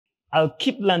I'll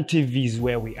keep Land TVs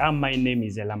where we are. My name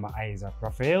is Elama Isaac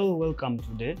Raphael. Welcome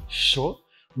to the show,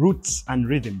 Roots and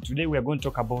Rhythm. Today we are going to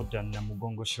talk about the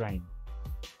Namugongo Shrine.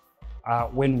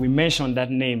 When we mention that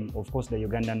name, of course, the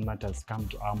Ugandan Martyrs come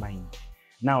to our mind.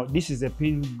 Now, this is a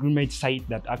pilgrimage site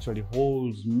that actually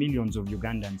holds millions of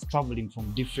Ugandans traveling from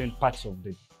different parts of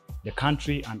the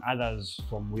country and others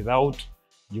from without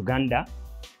Uganda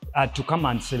to come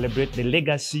and celebrate the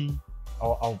legacy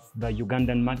of the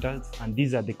Ugandan martyrs. And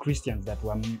these are the Christians that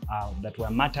were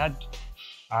martyred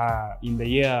in the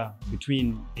year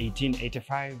between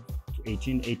 1885 to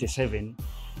 1887.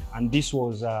 And this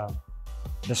was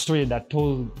the story that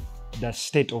told the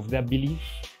state of their belief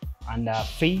and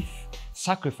faith,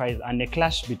 sacrifice, and a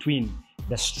clash between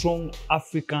the strong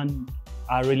African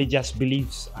religious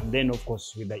beliefs and then, of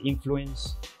course, with the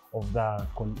influence of the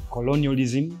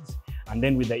colonialism and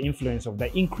then with the influence of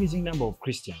the increasing number of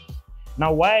Christians.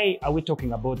 Now, why are we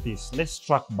talking about this? Let's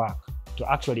track back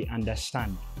to actually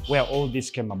understand where all this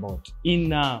came about. In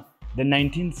the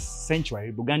 19th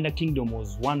century, Buganda Kingdom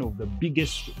was one of the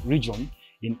biggest regions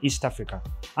in East Africa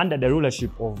under the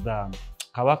rulership of the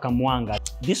King Mwanga.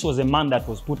 This was a man that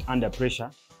was put under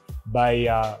pressure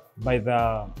by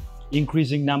the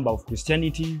increasing number of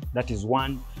Christianity, that is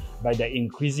one, by the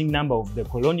increasing number of the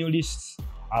colonialists.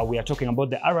 We are talking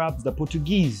about the Arabs, the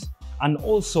Portuguese, and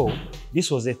also this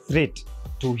was a threat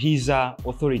to his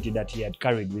authority that he had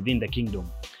carried within the kingdom.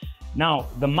 Now,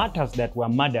 the martyrs that were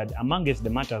murdered, amongst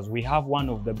the martyrs, we have one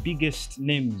of the biggest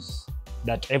names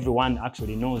that everyone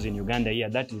actually knows in Uganda here,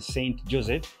 that is Saint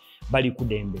Joseph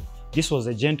Balikudembe. This was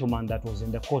a gentleman that was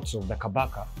in the courts of the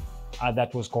Kabaka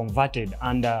that was converted,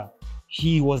 and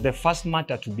he was the first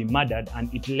martyr to be murdered,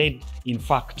 and it led, in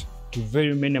fact, to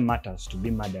very many martyrs to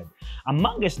be murdered.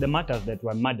 Amongst the martyrs that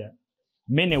were murdered,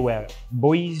 many were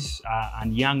boys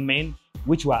and young men,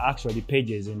 which were actually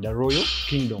pages in the royal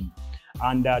kingdom.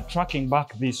 And tracking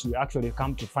back this, we actually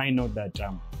come to find out that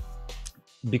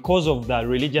because of the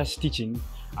religious teaching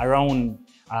around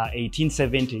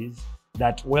 1870s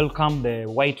that welcomed the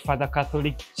white Father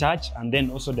Catholic Church and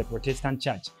then also the Protestant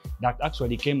Church that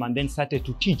actually came and then started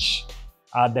to teach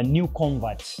the new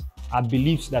converts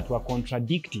beliefs that were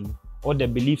contradicting or the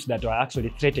beliefs that were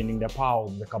actually threatening the power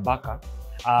of the Kabaka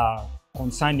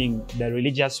concerning the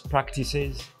religious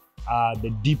practices,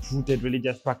 the deep-rooted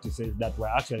religious practices that were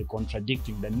actually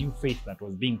contradicting the new faith that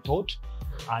was being taught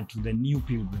to the new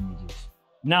pilgrimages.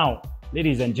 Now,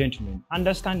 ladies and gentlemen,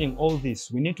 understanding all this,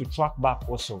 we need to track back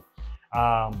also.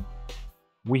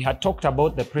 We had talked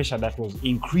about the pressure that was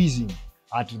increasing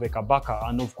to the Kabaka,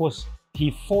 and of course,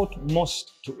 he fought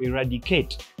most to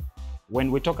eradicate. When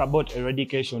we talk about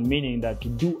eradication, meaning that to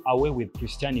do away with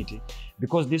Christianity,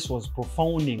 because this was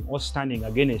profounding or standing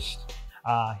against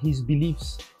his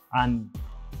beliefs. And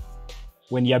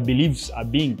when your beliefs are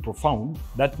being profound,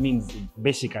 that means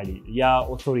basically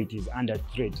your authority is under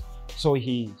threat. So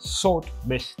he sought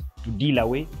best to deal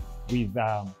away with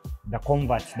the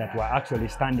converts that were actually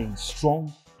standing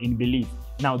strong in belief.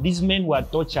 Now, these men were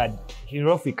tortured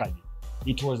heroically.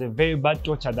 It was a very bad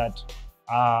torture that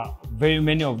very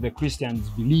many of the Christians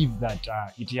believe that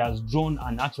it has drawn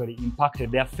and actually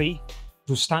impacted their faith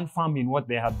to stand firm in what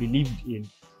they have believed in.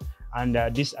 And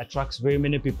this attracts very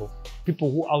many people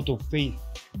who out of faith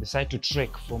decide to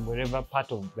trek from wherever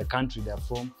part of the country they're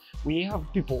from. We have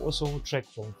people also who trek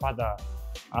from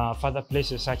further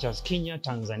places such as Kenya,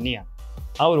 Tanzania.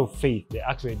 Out of faith, they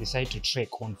actually decide to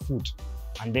trek on foot,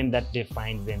 and then that day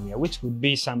finds them here, which could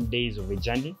be some days of a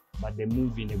journey, but they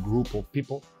move in a group of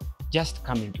people just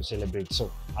coming to celebrate. So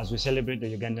as we celebrate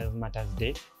the Ugandan Martyrs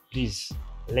Day, please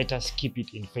let us keep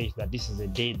it in faith that this is a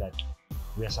day that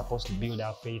we are supposed to build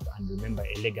our faith and remember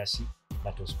a legacy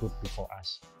that was put before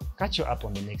us. Catch you up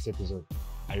on the next episode.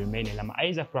 I remain Elama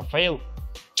Isaac Raphael.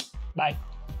 Bye.